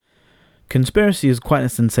Conspiracy is quite a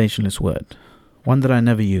sensationalist word, one that I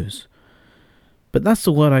never use. But that's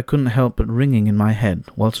the word I couldn't help but ringing in my head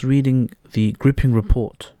whilst reading the gripping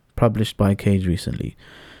report published by Cage recently,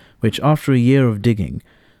 which after a year of digging,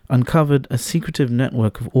 uncovered a secretive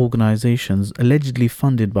network of organizations allegedly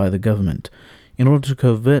funded by the government in order to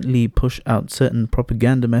covertly push out certain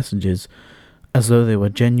propaganda messages as though they were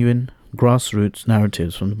genuine, grassroots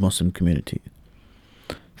narratives from the Muslim community.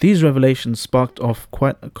 These revelations sparked off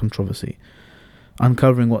quite a controversy,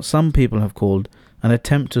 uncovering what some people have called an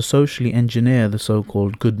attempt to socially engineer the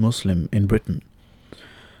so-called good Muslim in Britain.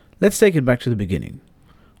 Let's take it back to the beginning.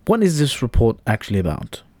 What is this report actually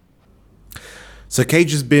about? So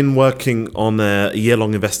Cage has been working on a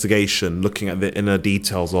year-long investigation looking at the inner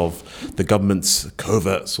details of the government's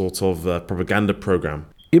covert sort of propaganda program.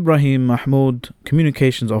 Ibrahim Mahmoud,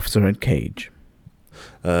 communications officer at Cage.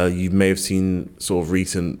 You may have seen sort of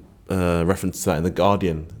recent reference to that in The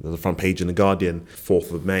Guardian, the front page in The Guardian,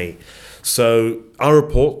 4th of May. So our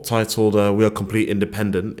report, titled We Are Complete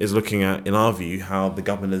Independent, is looking at, in our view, how the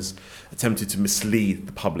government has attempted to mislead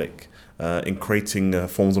the public in creating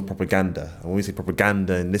forms of propaganda. And when we say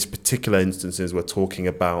propaganda, in this particular instances, we're talking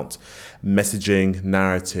about messaging,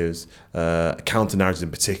 narratives, counter-narratives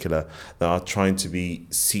in particular, that are trying to be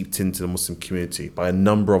seeped into the Muslim community by a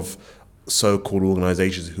number of so-called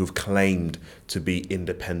organizations who have claimed to be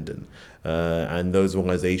independent. And those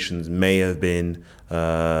organizations may have been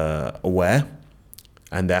aware,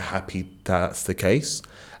 and they're happy that's the case.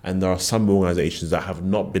 And there are some organizations that have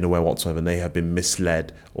not been aware whatsoever, and they have been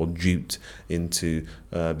misled or duped into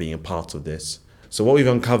being a part of this. So what we've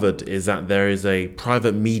uncovered is that there is a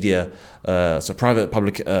private media, private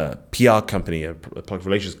public PR company, a public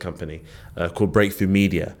relations company called Breakthrough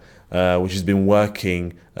Media, which has been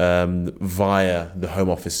working via the Home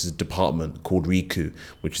Office's department called RICU,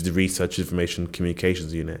 which is the Research Information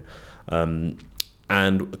Communications Unit. And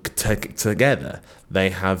together, they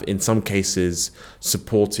have, in some cases,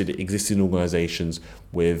 supported existing organizations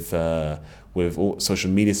with social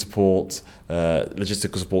media support,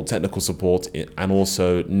 logistical support, technical support, and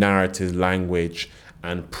also narrative, language,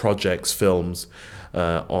 and projects, films,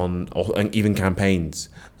 and even campaigns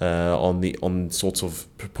on sort of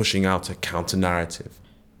pushing out a counter narrative.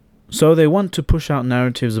 So they want to push out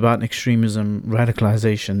narratives about extremism,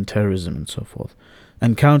 radicalization, terrorism, and so forth,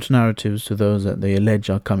 and counter-narratives to those that they allege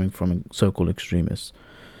are coming from so-called extremists.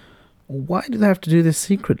 Why do they have to do this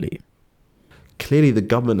secretly? Clearly, the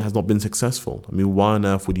government has not been successful. I mean, why on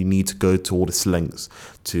earth would you need to go to all this lengths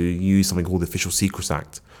to use something called the Official Secrets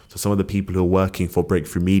Act? So some of the people who are working for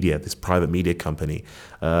Breakthrough Media, this private media company,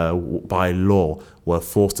 by law, were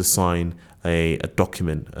forced to sign a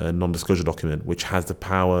document, a non-disclosure document, which has the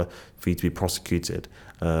power for you to be prosecuted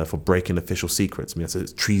for breaking official secrets. I mean, that's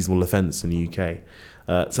a treasonable offence in the UK.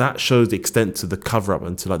 So that shows the extent to the cover-up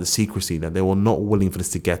and to the secrecy, that they were not willing for this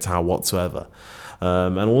to get out whatsoever.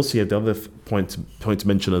 And also, the other point to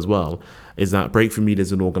mention as well is that Breakthrough Media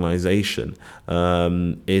as an organisation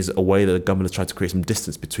is a way that the government has tried to create some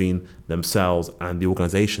distance between themselves and the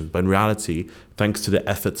organisation. But in reality, thanks to the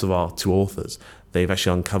efforts of our two authors, they've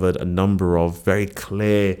actually uncovered a number of very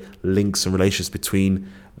clear links and relations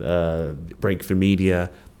between Breakthrough Media,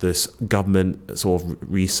 this government sort of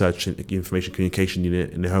research and information communication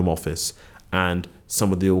unit in the Home Office, and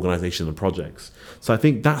some of the organisations and projects. So I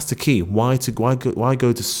think that's the key. Why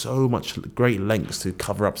go to so much great lengths to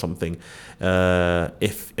cover up something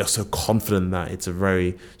if you're so confident that it's a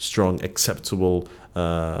very strong, acceptable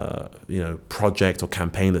project or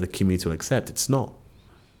campaign that the community will accept? It's not.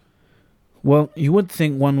 Well, you would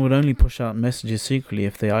think one would only push out messages secretly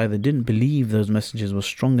if they either didn't believe those messages were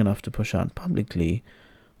strong enough to push out publicly,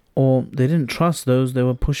 or they didn't trust those they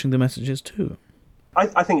were pushing the messages to.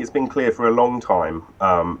 I think it's been clear for a long time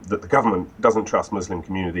that the government doesn't trust Muslim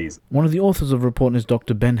communities. One of the authors of the report is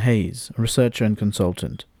Dr. Ben Hayes, a researcher and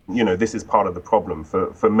consultant. This is part of the problem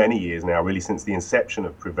for many years now, really since the inception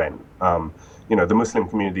of Prevent. The Muslim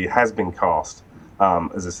community has been cast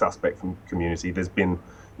as a suspect from community. There's been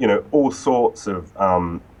all sorts of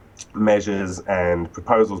measures and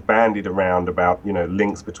proposals bandied around about,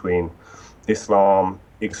 links between Islam,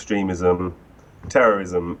 extremism,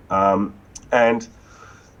 terrorism. And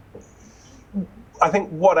I think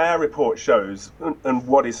what our report shows and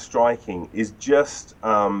what is striking is just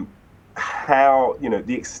how,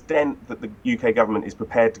 the extent that the UK government is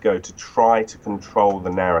prepared to go to try to control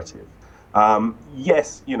the narrative.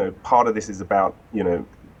 Yes, part of this is about,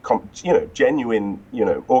 genuine,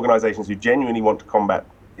 organizations who genuinely want to combat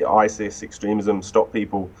ISIS, extremism, stop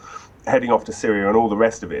people heading off to Syria and all the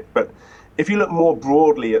rest of it. But if you look more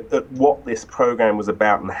broadly at what this program was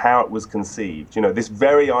about and how it was conceived, this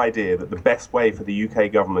very idea that the best way for the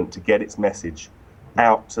UK government to get its message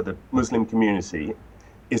out to the Muslim community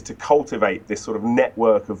is to cultivate this sort of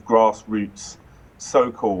network of grassroots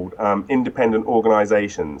so-called independent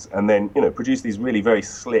organizations, and then produce these really very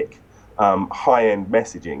slick high-end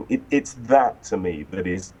messaging. It's that, to me, that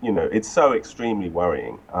is, it's so extremely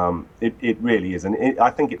worrying. It really is, and I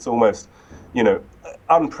think it's almost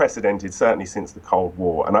unprecedented, certainly since the Cold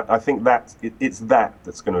War, and I think it's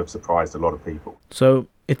that's going to have surprised a lot of people. So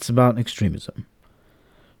it's about extremism.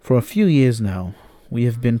 For a few years now, we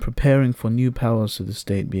have been preparing for new powers to the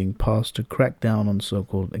state being passed to crack down on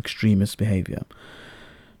so-called extremist behavior.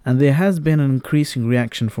 And there has been an increasing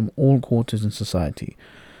reaction from all quarters in society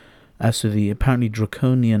as to the apparently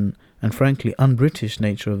draconian and frankly un-British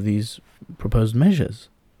nature of these proposed measures.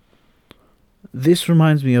 This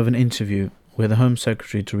reminds me of an interview where the Home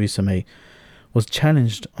Secretary Theresa May was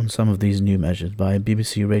challenged on some of these new measures by a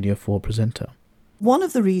BBC Radio 4 presenter. One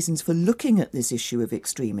of the reasons for looking at this issue of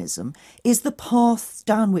extremism is the path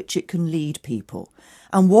down which it can lead people.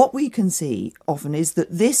 And what we can see often is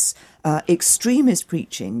that this extremist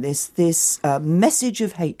preaching, this message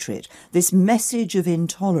of hatred, this message of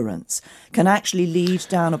intolerance can actually lead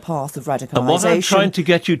down a path of radicalisation. And what I'm trying to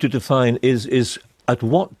get you to define is at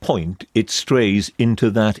what point it strays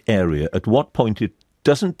into that area, at what point it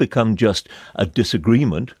doesn't become just a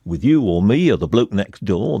disagreement with you or me or the bloke next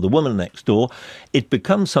door or the woman next door. It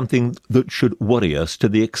becomes something that should worry us to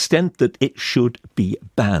the extent that it should be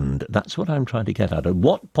banned. That's what I'm trying to get at. At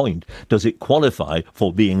what point does it qualify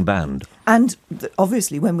for being banned? And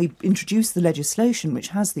obviously, when we introduce the legislation which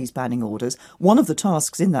has these banning orders, one of the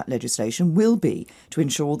tasks in that legislation will be to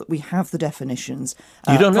ensure that we have the definitions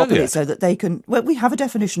you don't know properly yet. So that they can... Well, we have a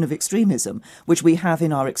definition of extremism, which we have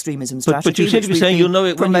in our extremism strategy. But you seem to be saying you'll know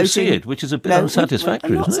it when you see it, which is a bit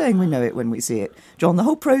unsatisfactory, I'm not isn't it? saying we know it when we see it. John, the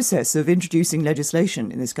whole process of introducing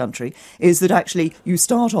legislation in this country is that actually you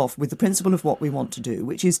start off with the principle of what we want to do,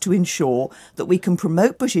 which is to ensure that we can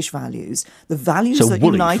promote British values, the values that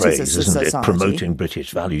unite us as a society. Promoting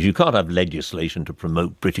British values. You can't have legislation to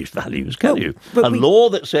promote British values, can you? But law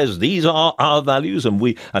that says these are our values and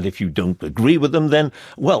if you don't agree with them, then,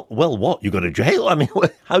 well, what? You go to jail? I mean,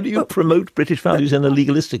 how do you promote British values in a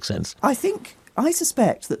legalistic sense? I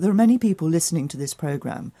suspect that there are many people listening to this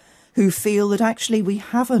programme who feel that actually we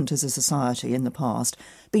haven't, as a society in the past,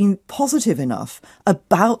 been positive enough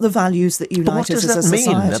about the values that unite us as a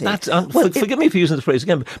society. That's, forgive me for using the phrase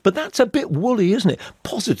again, but that's a bit woolly, isn't it?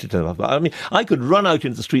 Positive enough. I mean, I could run out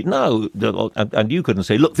into the street now, and you couldn't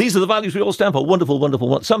say, look, these are the values we all stand for, wonderful,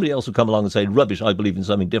 wonderful. Somebody else would come along and say, rubbish, I believe in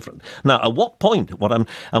something different. Now, at what point, what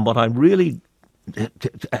I'm really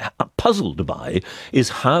puzzled by is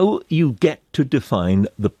how you get to define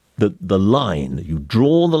the line. You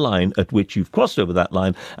draw the line at which you've crossed over that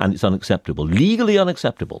line and it's unacceptable, legally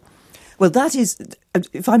unacceptable. Well, that is,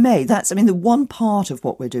 if I may, the one part of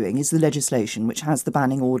what we're doing is the legislation, which has the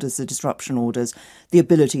banning orders, the disruption orders, the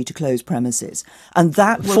ability to close premises. And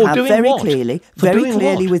that will have very clearly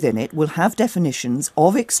within it, will have definitions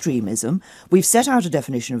of extremism. We've set out a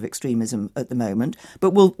definition of extremism at the moment,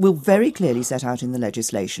 but we'll very clearly set out in the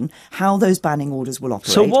legislation how those banning orders will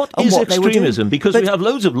operate. So what is extremism? Because we have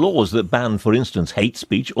loads of laws that ban, for instance, hate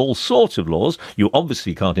speech, all sorts of laws. You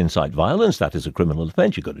obviously can't incite violence. That is a criminal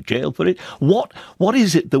offence. You go to jail for it. What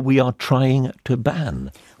is it that we are trying to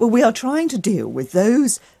ban? Well, we are trying to deal with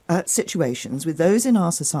those situations, with those in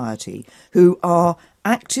our society who are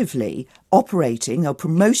actively operating or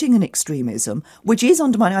promoting an extremism which is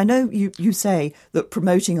undermining. I know you say that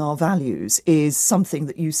promoting our values is something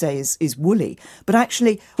that you say is woolly, but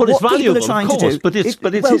actually what people are trying to do... But it is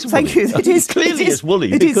thank woolly. you. It is clearly it's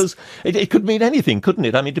woolly because it could mean anything, couldn't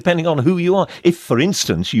it? I mean, depending on who you are. If, for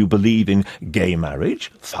instance, you believe in gay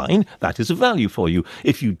marriage, fine, that is a value for you.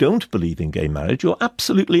 If you don't believe in gay marriage, you're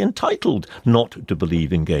absolutely entitled not to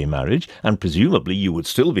believe in gay marriage, and presumably you would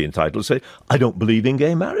still be entitled to say, I don't believe in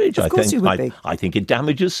gay marriage. Of course you would be. I think it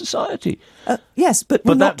damages society. Yes, but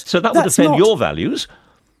that would offend your values.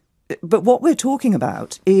 But what we're talking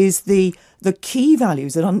about is the key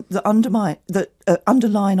values that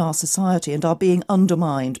underline our society and are being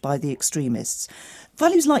undermined by the extremists.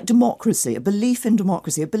 Values like democracy, a belief in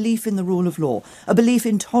democracy, a belief in the rule of law, a belief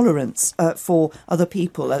in tolerance for other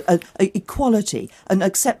people, equality, an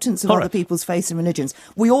acceptance of other people's faiths and religions.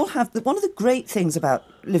 We all have... One of the great things about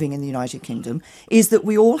living in the United Kingdom is that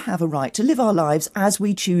we all have a right to live our lives as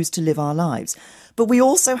we choose to live our lives. But we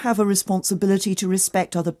also have a responsibility to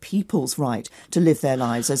respect other people's right to live their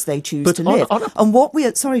lives as they choose to live. And what we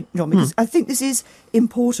are... Sorry, John, because I think this is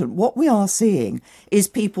important. What we are seeing is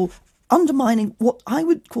people undermining what I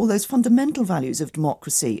would call those fundamental values of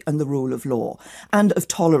democracy and the rule of law and of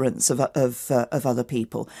tolerance of other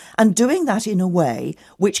people, and doing that in a way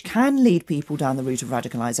which can lead people down the route of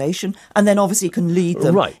radicalisation, and then obviously can lead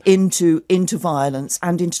them into violence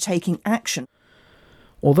and into taking action.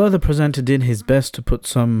 Although the presenter did his best to put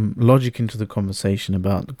some logic into the conversation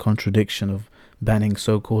about the contradiction of banning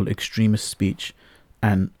so-called extremist speech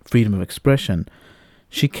and freedom of expression,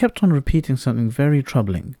 she kept on repeating something very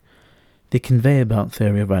troubling: the conveyor belt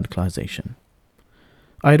theory of radicalization.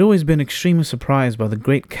 I had always been extremely surprised by the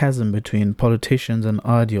great chasm between politicians and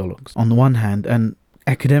ideologues on the one hand and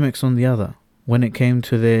academics on the other when it came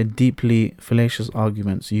to their deeply fallacious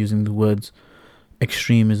arguments using the words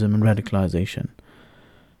extremism and radicalization.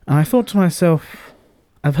 And I thought to myself,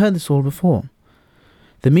 I've heard this all before.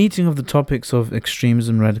 The meeting of the topics of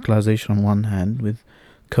extremism and radicalization on one hand with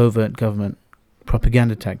covert government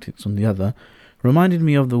propaganda tactics on the other reminded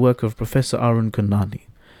me of the work of Professor Arun Kundnani,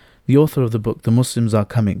 the author of the book The Muslims Are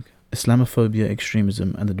Coming, Islamophobia,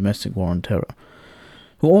 Extremism and the Domestic War on Terror,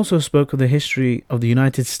 who also spoke of the history of the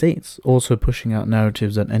United States also pushing out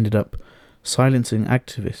narratives that ended up silencing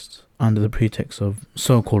activists under the pretext of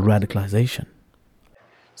so-called radicalization.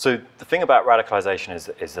 So the thing about radicalization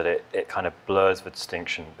is that it kind of blurs the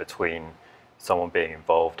distinction between someone being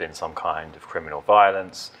involved in some kind of criminal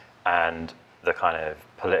violence and the kind of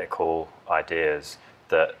political ideas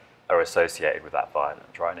that are associated with that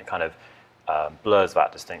violence, right? And it kind of blurs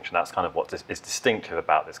that distinction. That's kind of what is distinctive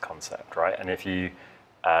about this concept, right? And if you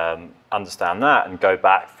understand that and go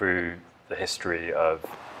back through the history of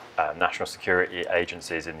national security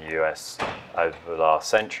agencies in the US over the last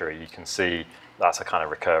century, you can see that's a kind of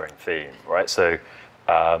recurring theme, right? So,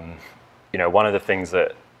 one of the things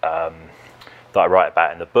that I write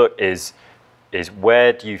about in the book is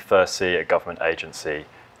where do you first see a government agency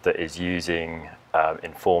that is using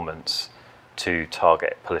informants to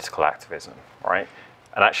target political activism, right?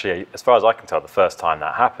 And actually, as far as I can tell, the first time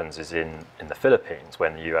that happens is in the Philippines,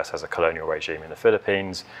 when the US has a colonial regime in the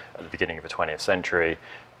Philippines at the beginning of the 20th century.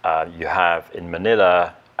 You have in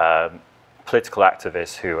Manila political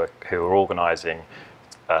activists who are organizing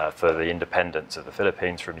for the independence of the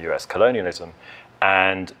Philippines from US colonialism,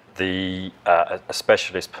 and a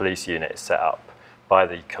specialist police unit is set up by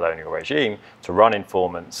the colonial regime to run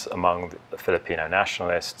informants among the Filipino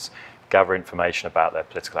nationalists, gather information about their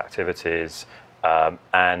political activities,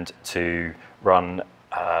 and to run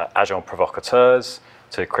agents provocateurs,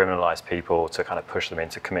 to criminalize people, to kind of push them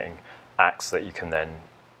into committing acts that you can then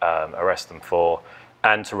arrest them for,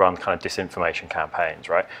 and to run kind of disinformation campaigns,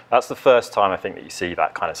 right? That's the first time I think that you see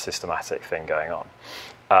that kind of systematic thing going on.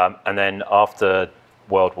 And then after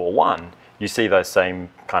World War I, you see those same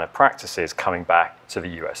kind of practices coming back to the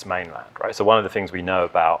US mainland, right? So one of the things we know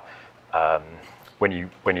about when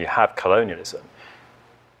you have colonialism,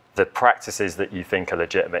 the practices that you think are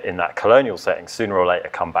legitimate in that colonial setting sooner or later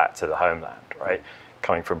come back to the homeland, right?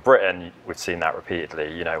 Coming from Britain, we've seen that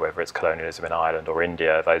repeatedly, whether it's colonialism in Ireland or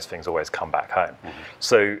India, those things always come back home. Mm-hmm.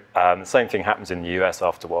 So the same thing happens in the US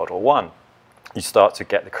after World War I. You start to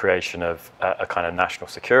get the creation of a kind of national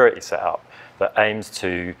security setup that aims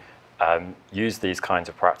to use these kinds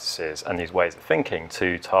of practices and these ways of thinking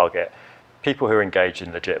to target people who are engaged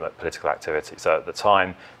in legitimate political activity. So at the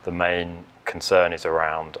time, the main concern is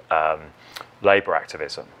around labor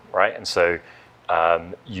activism, right? And so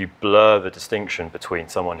you blur the distinction between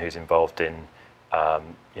someone who's involved in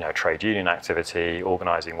trade union activity,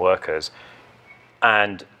 organizing workers,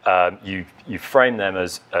 and you frame them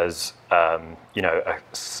as a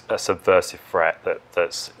subversive threat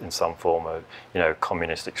that's in some form of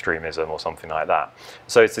communist extremism or something like that.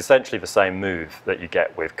 So it's essentially the same move that you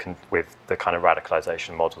get with the kind of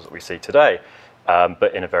radicalization models that we see today,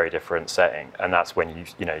 but in a very different setting. And that's when you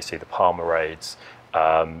see the Palmer raids.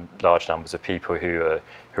 Large numbers of people who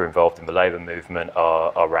are involved in the labour movement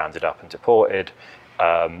are rounded up and deported.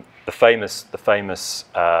 The famous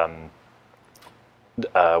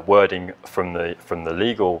wording from the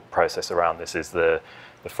legal process around this is the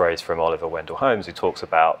phrase from Oliver Wendell Holmes, who talks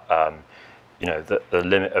about the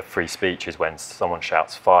limit of free speech is when someone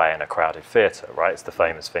shouts fire in a crowded theatre, right? It's the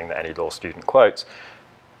famous thing that any law student quotes.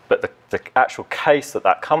 But the actual case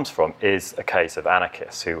that comes from is a case of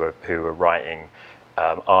anarchists who were writing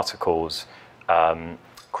articles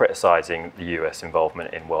criticising the US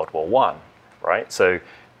involvement in World War I, right? So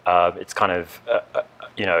it's kind of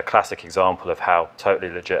a classic example of how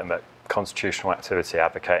totally legitimate constitutional activity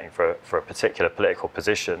advocating for a particular political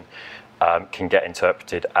position can get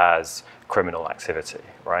interpreted as criminal activity,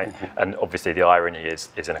 right? And obviously the irony is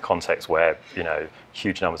in a context where,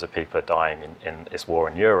 huge numbers of people are dying in this war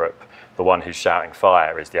in Europe. The one who's shouting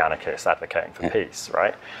fire is the anarchist advocating for peace,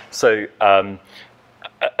 right? So,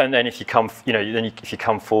 and then if you come, if you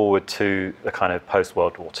come forward to the kind of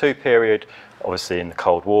post-World War II period, obviously in the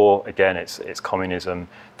Cold War, again, it's communism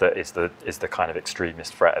that is the kind of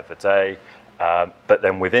extremist threat of the day. But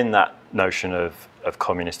then within that notion of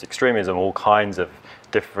communist extremism, all kinds of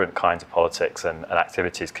different kinds of politics and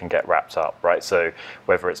activities can get wrapped up, right? So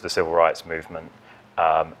whether it's the civil rights movement,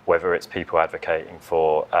 whether it's people advocating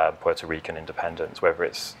for Puerto Rican independence, whether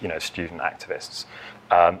it's student activists,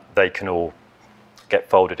 they can all get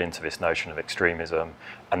folded into this notion of extremism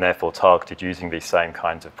and therefore targeted using these same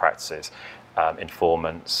kinds of practices,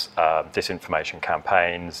 informants, disinformation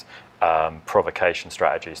campaigns, provocation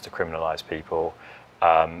strategies to criminalize people,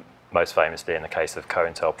 most famously in the case of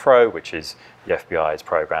COINTELPRO, which is the FBI's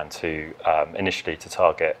program to initially to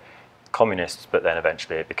target communists, but then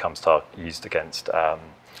eventually it becomes used against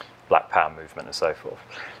Black Power movement and so forth.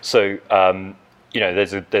 So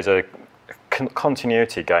there's a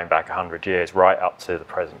continuity going back 100 years right up to the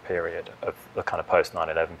present period of the kind of post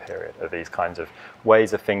 9/11 period of these kinds of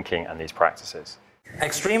ways of thinking and these practices.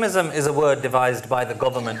 Extremism is a word devised by the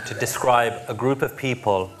government to describe a group of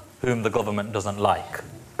people whom the government doesn't like,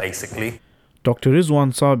 basically. Dr.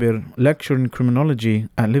 Rizwan Sabir, lecturer in criminology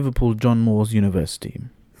at Liverpool John Moores University.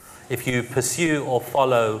 If you pursue or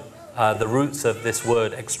follow the roots of this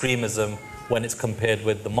word extremism when it's compared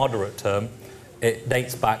with the moderate term, it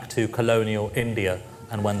dates back to colonial India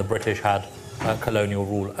and when the British had colonial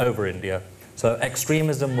rule over India. So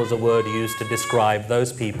extremism was a word used to describe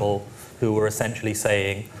those people who were essentially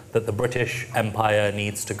saying that the British Empire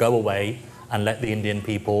needs to go away and let the Indian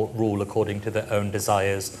people rule according to their own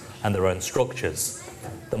desires and their own structures.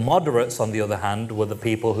 The moderates, on the other hand, were the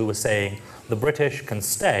people who were saying the British can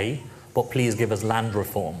stay, but please give us land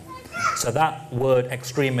reform. So that word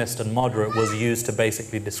extremist and moderate was used to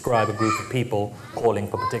basically describe a group of people calling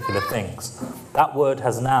for particular things. That word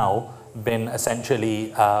has now been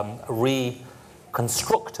essentially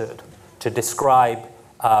reconstructed to describe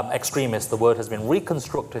extremists. The word has been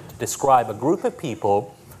reconstructed to describe a group of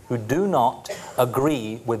people who do not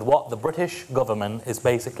agree with what the British government is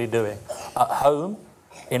basically doing at home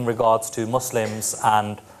in regards to Muslims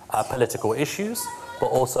and political issues, but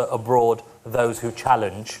also abroad, those who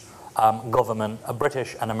challenge government, a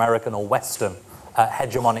British and American or Western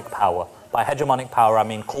hegemonic power. By hegemonic power, I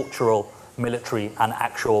mean cultural, military, and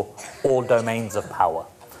actual all domains of power.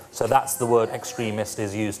 So that's the word extremist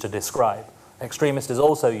is used to describe. Extremist is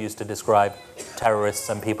also used to describe terrorists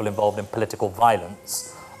and people involved in political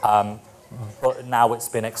violence. But now it's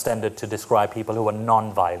been extended to describe people who are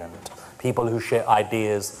non-violent, people who share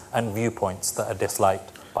ideas and viewpoints that are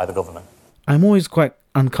disliked by the government. I'm always quite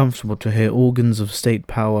uncomfortable to hear organs of state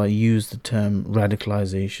power use the term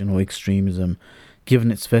radicalization or extremism,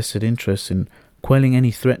 given its vested interest in quelling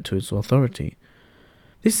any threat to its authority.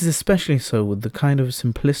 This is especially so with the kind of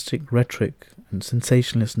simplistic rhetoric and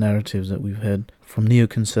sensationalist narratives that we've heard from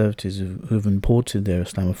neoconservatives who've imported their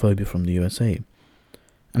Islamophobia from the USA.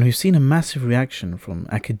 And we've seen a massive reaction from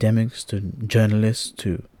academics to journalists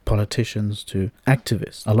to politicians to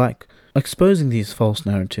activists alike, exposing these false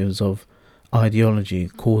narratives of ideology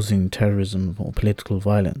causing terrorism or political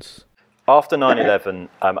violence. After 9/11,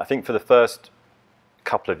 I think for the first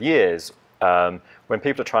couple of years, when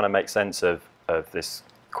people are trying to make sense of this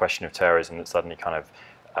question of terrorism that suddenly kind of,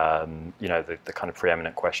 the kind of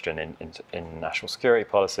preeminent question in national security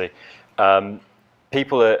policy,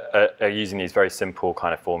 people are using these very simple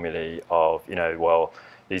kind of formulae of, well,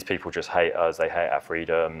 these people just hate us, they hate our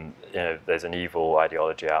freedom, there's an evil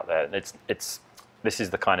ideology out there. And this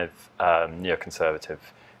is the kind of neoconservative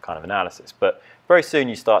kind of analysis. But very soon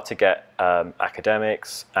you start to get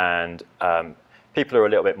academics and people who are a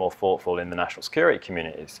little bit more thoughtful in the national security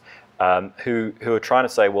communities who are trying to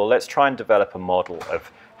say, well, let's try and develop a model of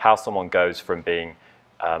how someone goes from being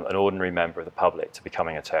an ordinary member of the public to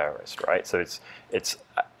becoming a terrorist, right? So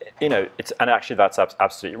and actually that's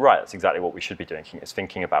absolutely right. That's exactly what we should be doing. Is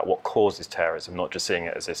thinking about what causes terrorism, not just seeing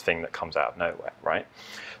it as this thing that comes out of nowhere, right?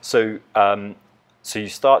 So you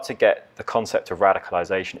start to get the concept of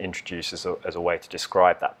radicalization introduced as a way to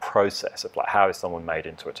describe that process of like how is someone made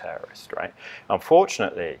into a terrorist, right?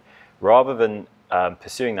 Unfortunately, rather than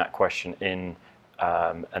pursuing that question in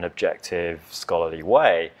an objective, scholarly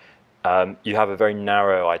way, you have a very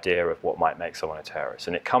narrow idea of what might make someone a terrorist.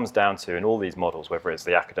 And it comes down to, in all these models, whether it's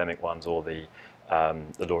the academic ones or the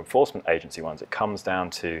law enforcement agency ones, it comes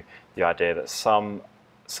down to the idea that some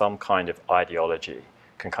kind of ideology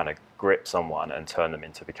can kind of grip someone and turn them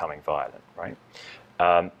into becoming violent, right?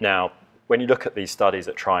 Now, when you look at these studies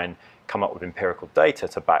that try and come up with empirical data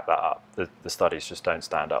to back that up, the studies just don't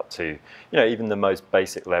stand up to, even the most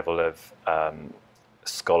basic level of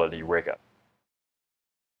scholarly rigor.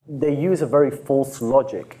 They use a very false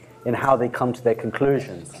logic in how they come to their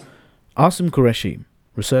conclusions. Asim Qureshi,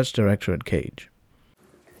 Research Director at Cage.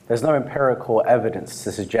 There's no empirical evidence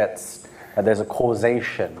to suggest that there's a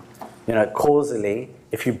causation. Causally,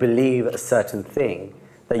 if you believe a certain thing,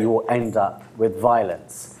 that you will end up with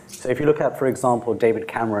violence. So if you look at, for example, David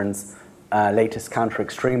Cameron's latest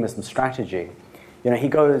counter-extremism strategy, he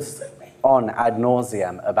goes on ad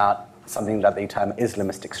nauseum about something that they term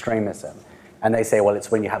Islamist extremism. And they say, well,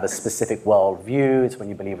 it's when you have a specific worldview, it's when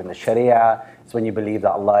you believe in the Sharia, it's when you believe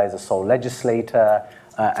that Allah is a sole legislator,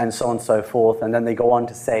 and so on and so forth. And then they go on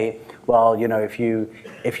to say, well, if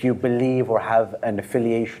you believe or have an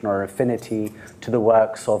affiliation or affinity to the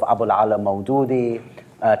works of Abu al-Ala Mawdudi,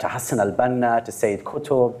 to Hassan al-Banna, to Sayyid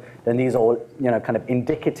Qutb, then these are all, kind of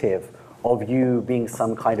indicative of you being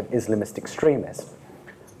some kind of Islamist extremist.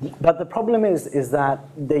 But the problem is that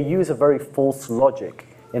they use a very false logic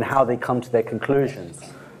in how they come to their conclusions.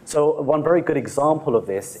 So one very good example of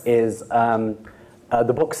this is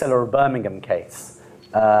the bookseller of Birmingham case,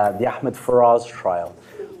 the Ahmed Faraz trial,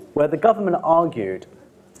 where the government argued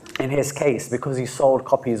in his case, because he sold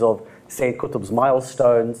copies of Sayyid Qutb's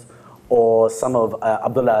Milestones or some of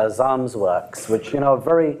Abdullah Azam's works, which are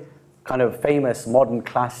very kind of famous modern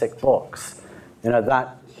classic books,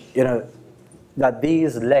 that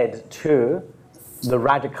these led to the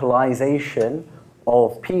radicalization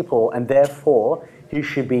of people, and therefore he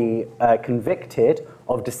should be convicted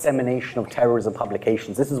of dissemination of terrorism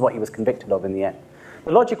publications. This is what he was convicted of in the end.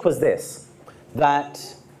 The logic was this,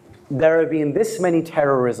 that there have been this many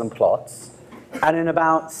terrorism plots, and in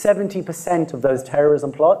about 70% of those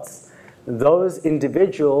terrorism plots, those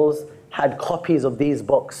individuals had copies of these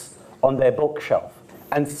books on their bookshelf.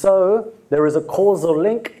 And so there is a causal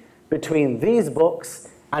link between these books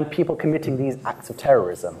and people committing these acts of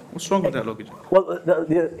terrorism. What's wrong with that logic? Well,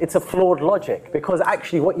 it's a flawed logic, because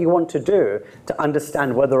actually what you want to do to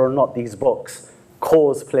understand whether or not these books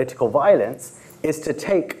cause political violence is to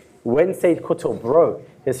take when Sayyid Qutb wrote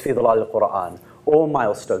his Fi Dhilal al-Quran, or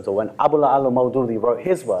Milestones, or when Abu al-Mawdudi wrote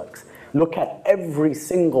his works, look at every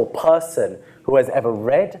single person who has ever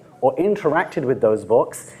read or interacted with those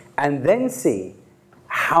books, and then see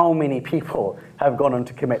how many people have gone on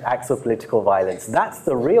to commit acts of political violence. That's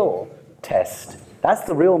the real test. That's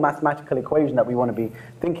the real mathematical equation that we want to be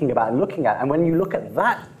thinking about and looking at. And when you look at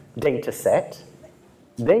that data set,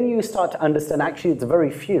 then you start to understand actually it's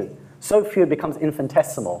very few. So few it becomes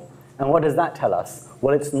infinitesimal. And what does that tell us?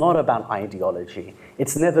 Well, it's not about ideology.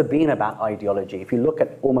 It's never been about ideology. If you look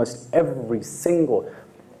at almost every single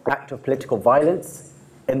act of political violence,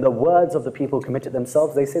 in the words of the people who committed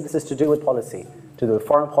themselves, they say this is to do with policy, to do with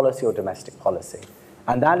foreign policy or domestic policy.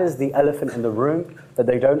 And that is the elephant in the room that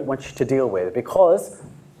they don't want you to deal with, because,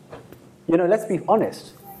 let's be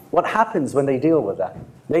honest, what happens when they deal with that?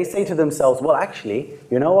 They say to themselves, well, actually,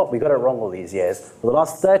 you know what, we got it wrong all these years. For the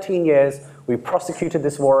last 13 years, we prosecuted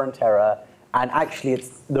this war on terror, and actually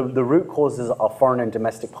it's the root causes are foreign and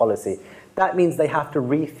domestic policy. That means they have to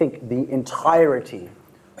rethink the entirety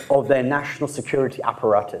of their national security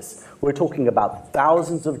apparatus. We're talking about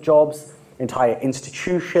thousands of jobs, entire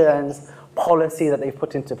institutions, policy that they've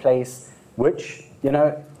put into place, which, in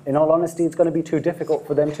all honesty, it's going to be too difficult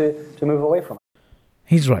for them to move away from.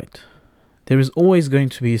 He's right. There is always going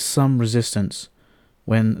to be some resistance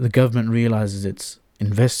when the government realizes it's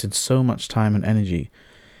invested so much time and energy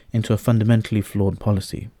into a fundamentally flawed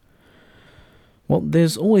policy. Well,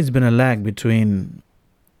 there's always been a lag between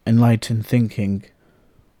enlightened thinking,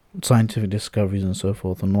 scientific discoveries and so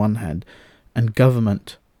forth on one hand, and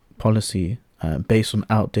government policy based on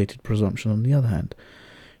outdated presumption on the other hand.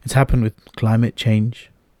 It's happened with climate change,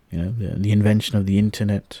 the invention of the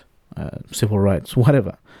internet, civil rights,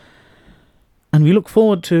 whatever. And we look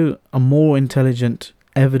forward to a more intelligent,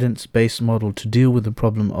 evidence-based model to deal with the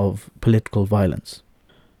problem of political violence.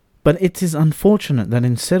 But it is unfortunate that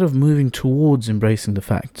instead of moving towards embracing the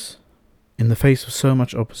facts, in the face of so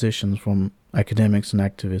much opposition from academics and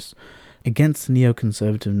activists against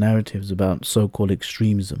neoconservative narratives about so-called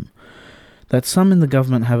extremism, that some in the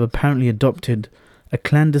government have apparently adopted a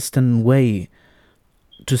clandestine way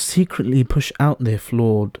to secretly push out their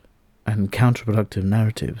flawed and counterproductive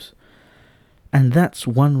narratives. And that's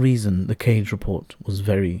one reason the Cage report was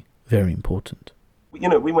very, very important.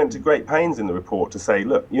 We went to great pains in the report to say,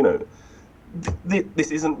 look,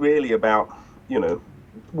 this isn't really about,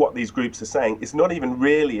 what these groups are saying. It's not even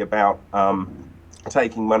really about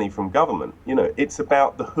taking money from government. It's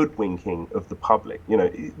about the hoodwinking of the public.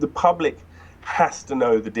 The public has to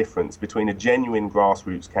know the difference between a genuine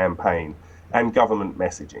grassroots campaign and government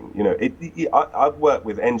messaging. I've worked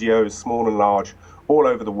with NGOs, small and large, all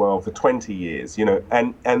over the world for 20 years,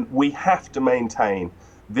 and we have to maintain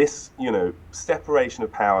this, separation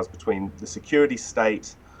of powers between the security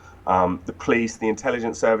state, the police, the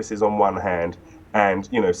intelligence services on one hand, and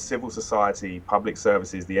civil society, public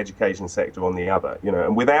services, the education sector on the other.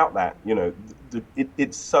 And without that,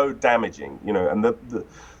 it's so damaging. And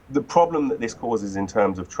the problem that this causes in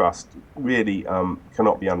terms of trust really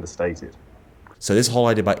cannot be understated. So this whole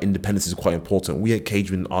idea about independence is quite important. We at Cage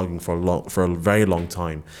have been arguing for a very long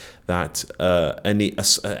time that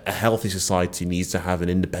a healthy society needs to have an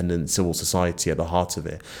independent civil society at the heart of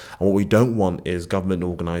it. And what we don't want is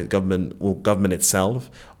government itself,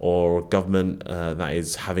 or government that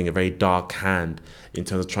is having a very dark hand in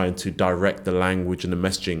terms of trying to direct the language and the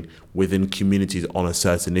messaging within communities on a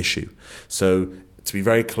certain issue. So to be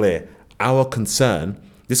very clear, our concern,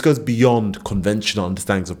 this goes beyond conventional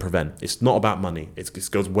understandings of prevent. It's not about money. It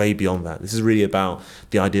goes way beyond that. This is really about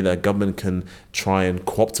the idea that a government can try and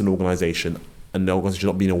co-opt an organisation, and the organisation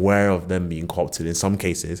not being aware of them being co-opted in some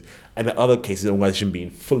cases, and in other cases, the organisation being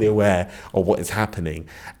fully aware of what is happening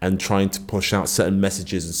and trying to push out certain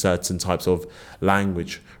messages and certain types of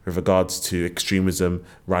language with regards to extremism,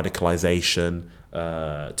 radicalisation,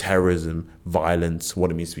 terrorism, violence, what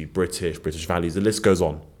it means to be British values. The list goes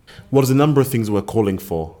on. Well, there's a number of things we're calling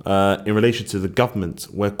for. In relation to the government,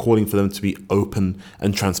 we're calling for them to be open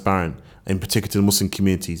and transparent, in particular to the Muslim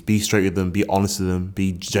communities. Be straight with them, be honest with them,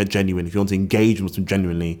 be genuine. If you want to engage with Muslims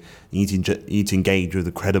genuinely, you need to engage with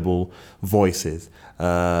the credible voices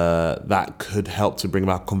that could help to bring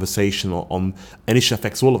about conversation on an issue that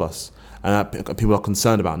affects all of us and that people are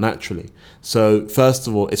concerned about naturally. So first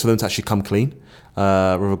of all, it's for them to actually come clean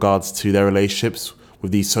with regards to their relationships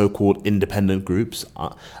with these so-called independent groups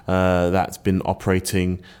that's been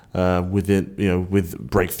operating with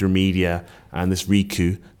Breakthrough Media and this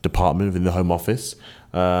RICU department within the Home Office.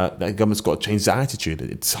 That government's got to change their attitude.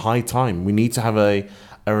 It's high time. We need to have a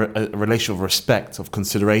relation of respect, of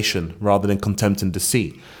consideration, rather than contempt and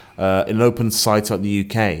deceit. In an open society like the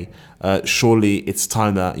UK, surely it's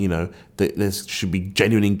time that there should be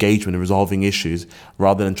genuine engagement in resolving issues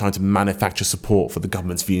rather than trying to manufacture support for the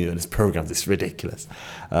government's view and its programs. It's ridiculous.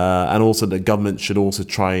 And also the government should also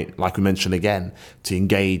try, like we mentioned again, to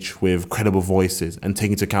engage with credible voices and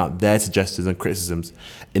take into account their suggestions and criticisms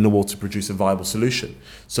in order to produce a viable solution.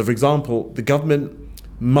 So, for example, the government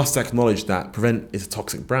must acknowledge that Prevent is a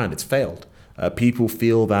toxic brand. It's failed. People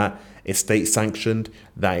feel that it's state-sanctioned,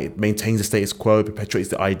 that it maintains the status quo, perpetuates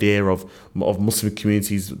the idea of Muslim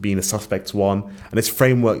communities being a suspect one, and this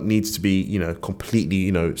framework needs to be,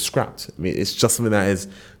 completely, scrapped. I mean, it's just something that is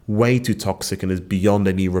way too toxic and is beyond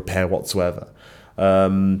any repair whatsoever.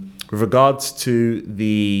 With regards to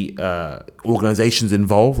the organisations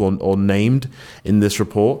involved or named in this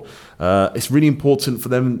report, it's really important for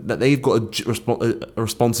them that they've got a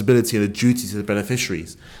responsibility and a duty to the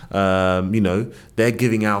beneficiaries. They're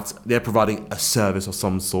providing a service of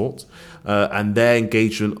some sort, and their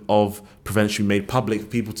engagement of prevention should be made public for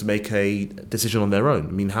people to make a decision on their own.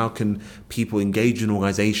 I mean, how can people engage in an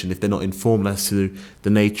organisation if they're not informed as to the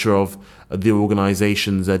nature of the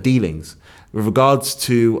organisation's dealings? With regards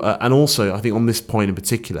to, and also I think on this point in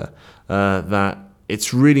particular, that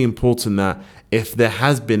it's really important that if there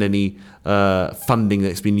has been any funding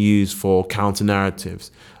that's been used for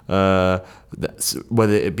counter-narratives,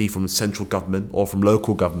 whether it be from central government or from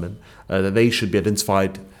local government, that they should be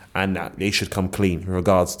identified and that they should come clean in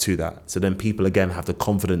regards to that. So then people again have the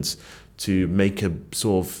confidence to make a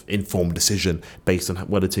sort of informed decision based on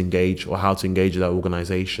whether to engage or how to engage with that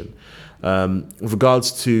organisation. With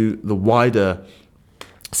regards to the wider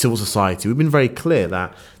civil society, we've been very clear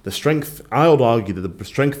that I would argue that the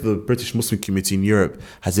strength of the British Muslim community in Europe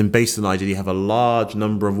has been based on the idea that you have a large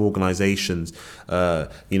number of organisations,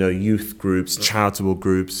 youth groups, charitable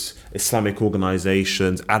groups, Islamic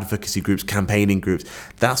organisations, advocacy groups, campaigning groups.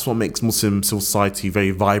 That's what makes Muslim civil society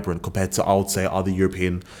very vibrant compared to, I would say, other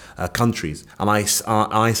European countries. And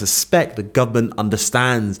I suspect the government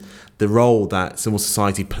understands the role that civil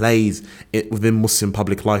society plays within Muslim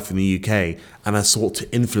public life in the UK and has sought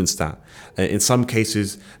to influence that. In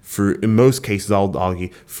most cases, I would argue,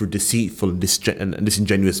 through deceitful and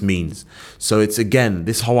disingenuous means. So it's again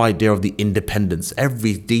this whole idea of the independence.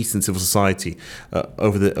 Every decent civil society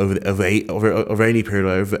over any period,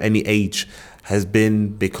 over any age, has been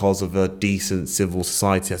because of a decent civil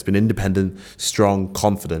society that's been independent, strong,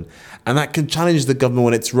 confident. And that can challenge the government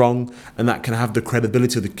when it's wrong, and that can have the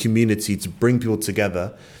credibility of the community to bring people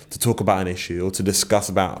together to talk about an issue or to discuss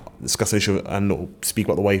an issue and speak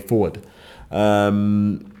about the way forward.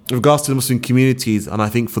 With regards to the Muslim communities, and I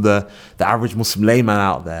think for the average Muslim layman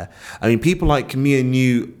out there, I mean, people like me and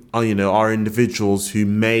you are individuals who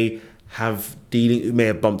may have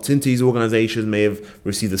bumped into these organizations, may have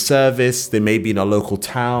received a service, they may be in our local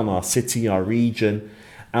town, our city, our region.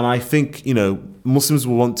 And I think, Muslims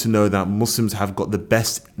will want to know that Muslims have got their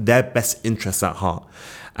best interests at heart.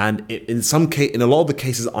 And in a lot of the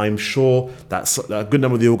cases, I'm sure that a good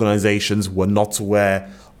number of the organizations were not aware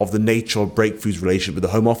of the nature of Breakthrough's relationship with the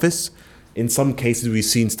Home Office. In some cases, we've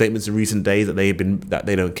seen statements in recent days that they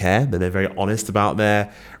don't care, that they're very honest about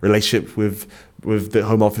their relationship with the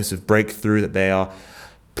Home Office, with Breakthrough, that they are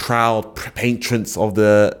proud patrons of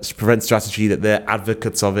the Prevent strategy, that they're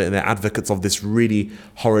advocates of it, and they're advocates of this really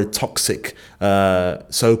horrid, toxic,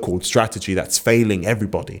 so-called strategy that's failing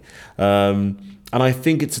everybody. And I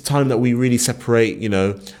think it's a time that we really separate,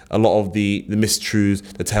 a lot of the mistruths,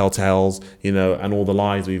 the telltales, and all the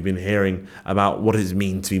lies we've been hearing about what does it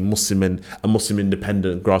mean to be Muslim and a Muslim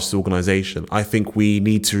independent grassroots organization. I think we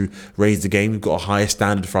need to raise the game. We've got a higher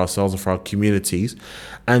standard for ourselves and for our communities,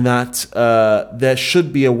 and that there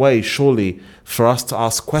should be a way, surely, for us to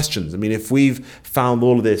ask questions. I mean, if we've found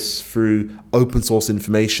all of this through open source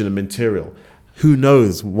information and material, who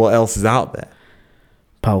knows what else is out there?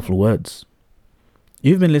 Powerful words.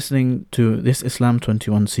 You've been listening to this Islam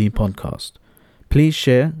 21C podcast. Please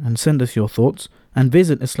share and send us your thoughts, and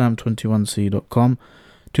visit islam21c.com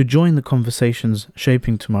to join the conversations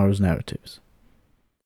shaping tomorrow's narratives.